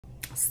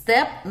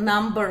Step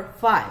number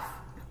 5,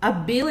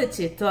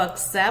 ability to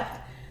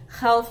accept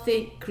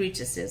healthy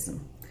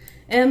criticism.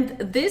 And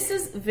this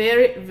is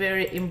very,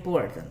 very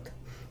important.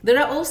 There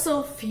are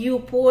also a few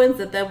points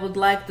that I would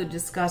like to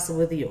discuss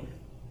with you.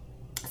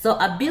 So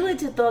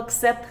ability to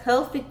accept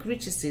healthy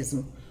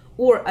criticism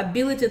or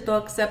ability to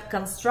accept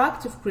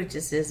constructive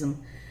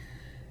criticism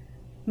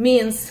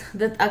means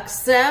that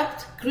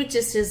accept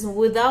criticism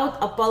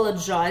without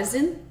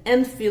apologizing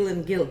and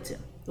feeling guilty,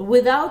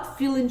 without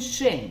feeling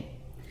shame.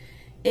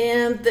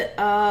 And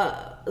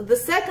the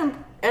second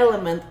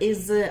element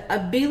is the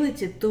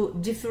ability to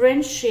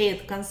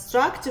differentiate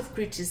constructive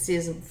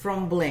criticism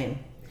from blame,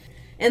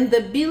 and the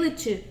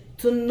ability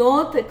to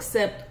not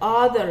accept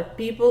other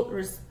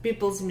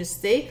people's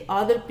mistake,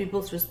 other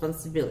people's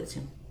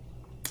responsibility.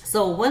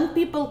 So when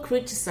people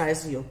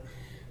criticize you,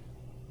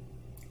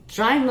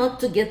 try not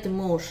to get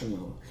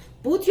emotional.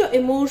 Put your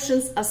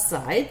emotions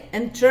aside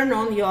and turn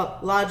on your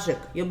logic,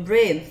 your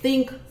brain.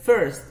 Think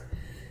first.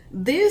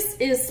 This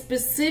is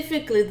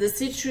specifically the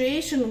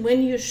situation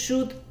when you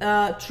should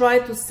try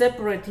to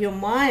separate your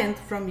mind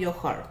from your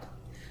heart.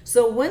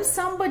 So when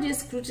somebody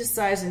is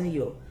criticizing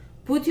you,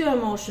 put your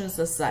emotions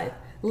aside.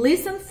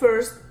 Listen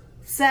first.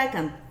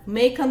 Second,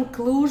 make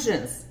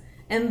conclusions,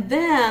 and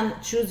then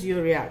choose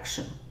your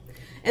reaction.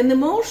 An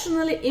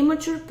emotionally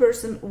immature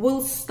person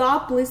will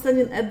stop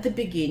listening at the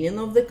beginning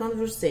of the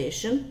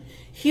conversation.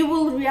 He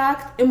will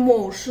react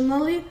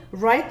emotionally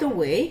right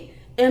away,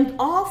 and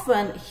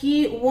often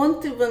he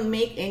won't even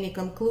make any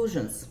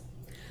conclusions.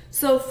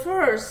 So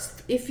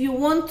first, if you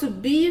want to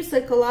be a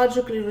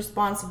psychologically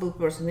responsible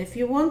person, if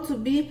you want to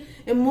be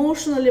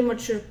emotionally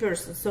mature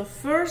person, so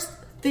first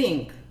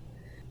think,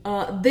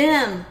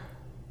 then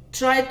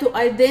try to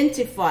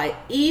identify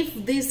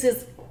if this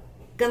is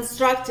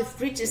constructive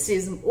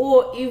criticism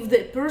or if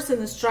the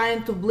person is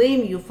trying to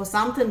blame you for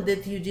something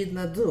that you did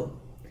not do.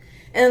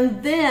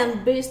 And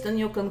then, based on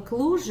your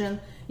conclusion,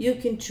 you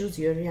can choose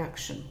your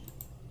reaction.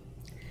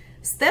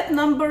 Step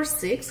number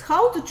 6,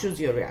 how to choose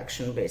your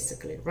reaction,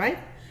 basically, right?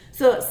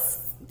 So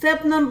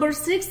step number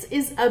 6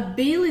 is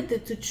ability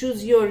to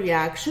choose your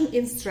reaction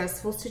in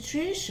stressful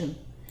situation.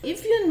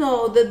 If you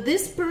know that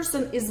this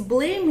person is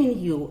blaming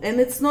you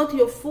and it's not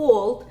your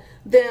fault,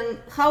 then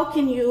how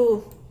can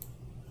you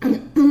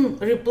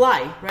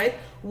reply, right?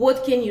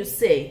 What can you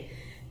say?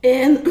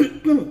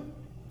 And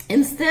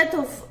instead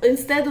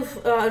of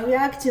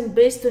reacting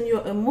based on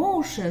your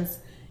emotions,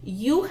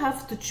 you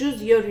have to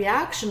choose your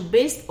reaction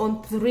based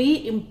on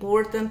 3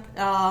 important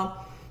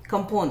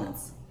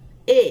components.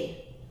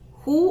 A,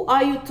 who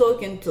are you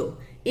talking to?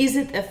 Is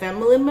it a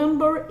family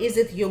member? Is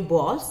it your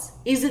boss?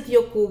 Is it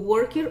your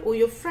co-worker or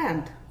your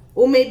friend?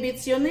 Or maybe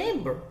it's your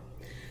neighbor.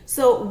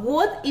 So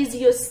what is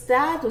your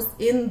status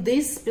in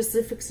this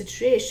specific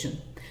situation?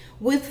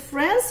 With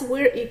friends,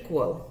 we're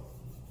equal,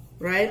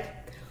 right?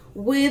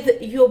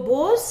 With your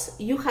boss,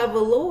 you have a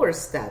lower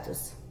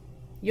status.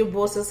 Your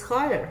boss is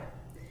higher.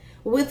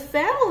 With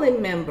family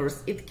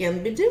members, it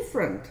can be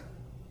different.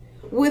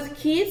 With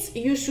kids,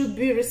 you should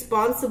be a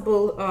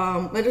responsible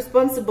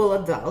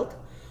adult.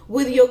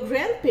 With your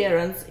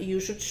grandparents, you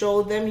should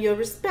show them your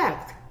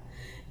respect.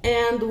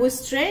 And with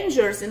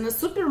strangers in a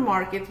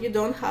supermarket, you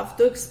don't have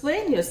to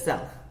explain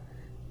yourself,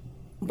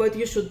 but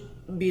you should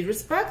be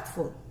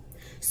respectful.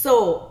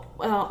 So,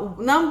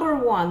 number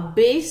 1,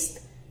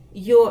 base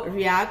your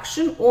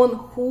reaction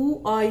on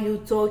who are you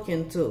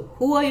talking to.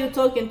 Who are you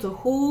talking to?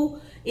 Who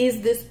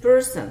is this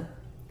person?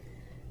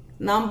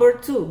 Number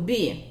 2,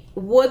 B,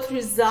 what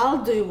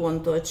result do you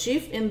want to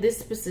achieve in this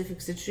specific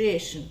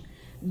situation?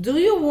 Do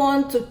you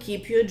want to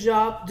keep your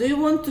job? Do you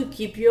want to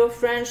keep your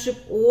friendship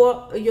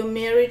or your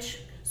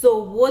marriage?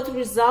 So what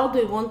result do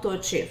you want to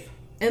achieve?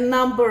 And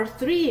number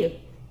 3,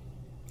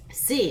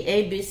 C,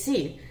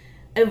 ABC,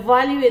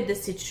 evaluate the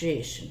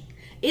situation.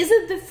 Is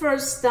it the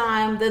first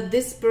time that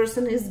this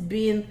person is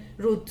being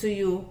rude to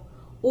you?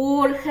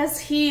 Or has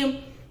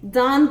he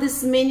done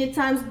this many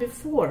times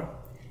before?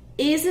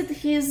 Is it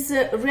his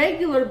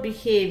regular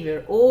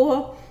behavior,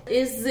 or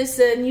is this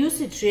a new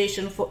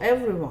situation for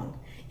everyone?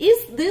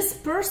 Is this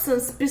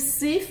person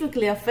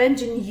specifically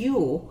offending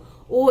you,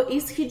 or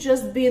is he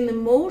just being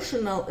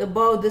emotional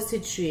about the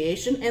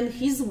situation and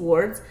his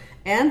words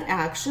and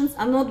actions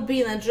are not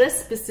being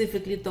addressed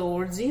specifically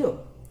towards you?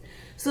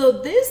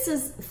 So this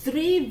is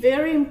 3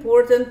 very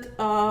important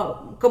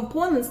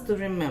components to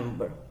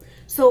remember.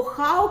 So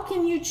how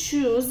can you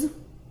choose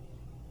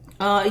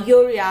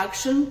your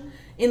reaction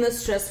in a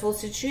stressful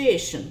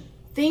situation?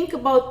 Think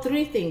about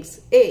 3 things.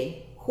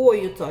 A, who are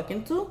you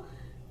talking to?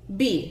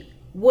 B,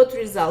 what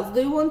results do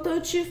you want to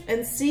achieve?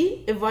 And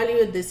C,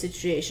 evaluate the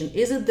situation.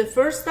 Is it the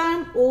first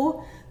time,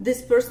 or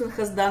this person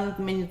has done it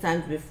many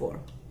times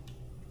before?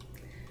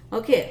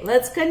 Okay,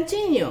 let's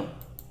continue.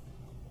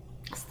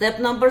 Step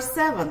number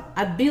 7,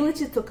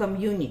 ability to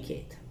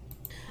communicate.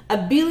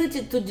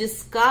 Ability to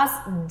discuss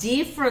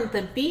different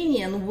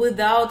opinions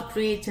without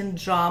creating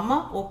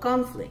drama or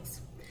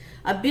conflicts.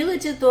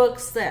 Ability to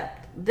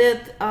accept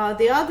that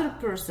the other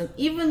person,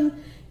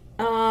 even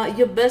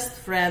your best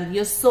friend,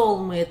 your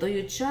soulmate, or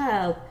your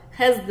child,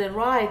 has the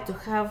right to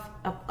have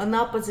an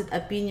opposite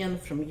opinion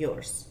from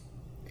yours.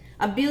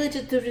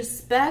 Ability to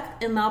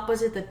respect an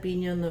opposite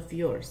opinion of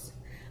yours.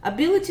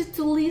 Ability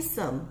to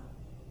listen.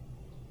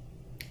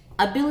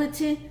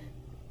 Ability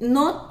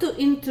not to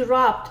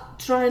interrupt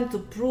trying to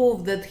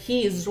prove that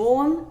he is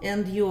wrong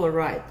and you are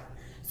right.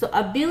 So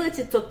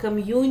ability to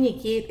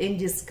communicate and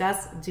discuss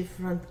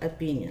different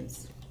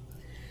opinions.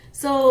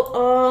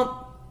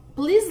 So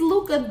please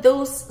look at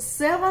those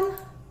seven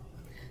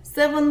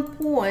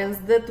points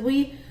that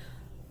we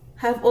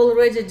have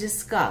already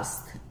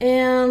discussed,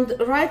 and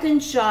write in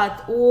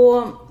chat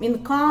or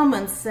in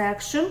comment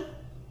section.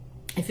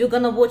 If you're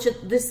gonna watch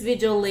this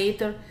video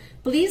later,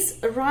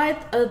 please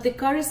write the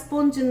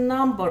corresponding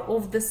number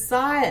of the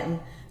sign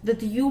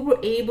that you were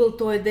able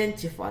to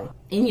identify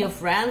in your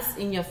friends,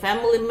 in your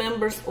family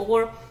members,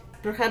 or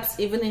perhaps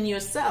even in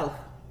yourself.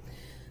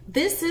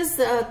 This is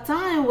a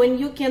time when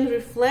you can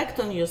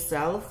reflect on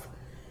yourself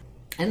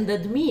and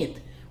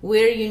admit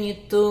where you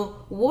need to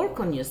work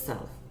on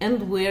yourself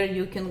and where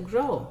you can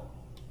grow.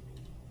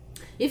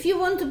 If you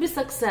want to be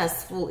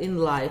successful in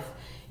life,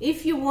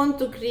 if you want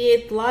to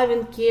create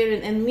loving,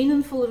 caring, and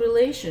meaningful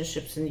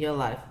relationships in your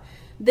life,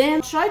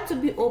 then try to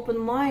be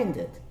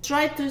open-minded.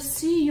 Try to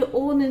see your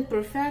own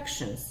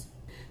imperfections.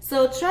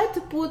 So try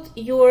to put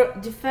your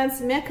defense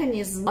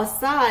mechanism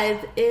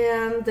aside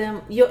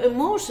and your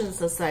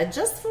emotions aside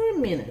just for a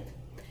minute.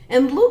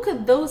 And look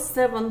at those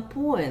 7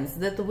 points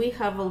that we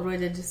have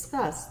already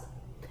discussed.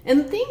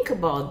 And think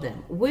about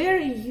them, where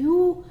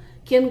you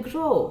can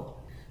grow.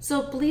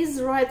 So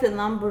please write a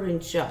number in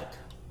chat.